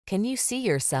Can you see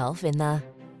yourself in the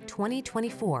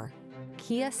 2024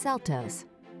 Kia Seltos?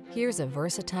 Here's a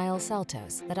versatile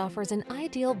Seltos that offers an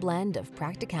ideal blend of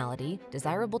practicality,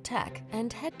 desirable tech,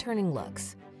 and head-turning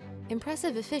looks.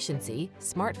 Impressive efficiency,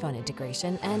 smartphone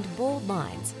integration, and bold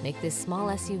lines make this small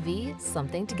SUV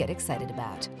something to get excited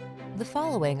about. The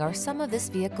following are some of this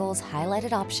vehicle's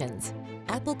highlighted options: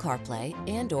 Apple CarPlay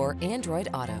and/or Android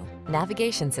Auto,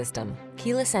 navigation system,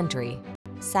 keyless entry,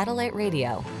 satellite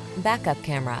radio, backup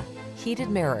camera, heated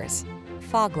mirrors,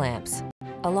 fog lamps,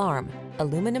 alarm,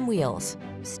 aluminum wheels,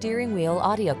 steering wheel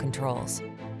audio controls.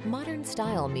 Modern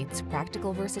style meets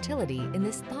practical versatility in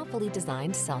this thoughtfully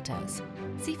designed Seltos.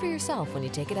 See for yourself when you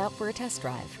take it out for a test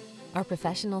drive. Our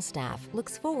professional staff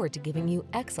looks forward to giving you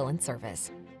excellent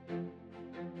service.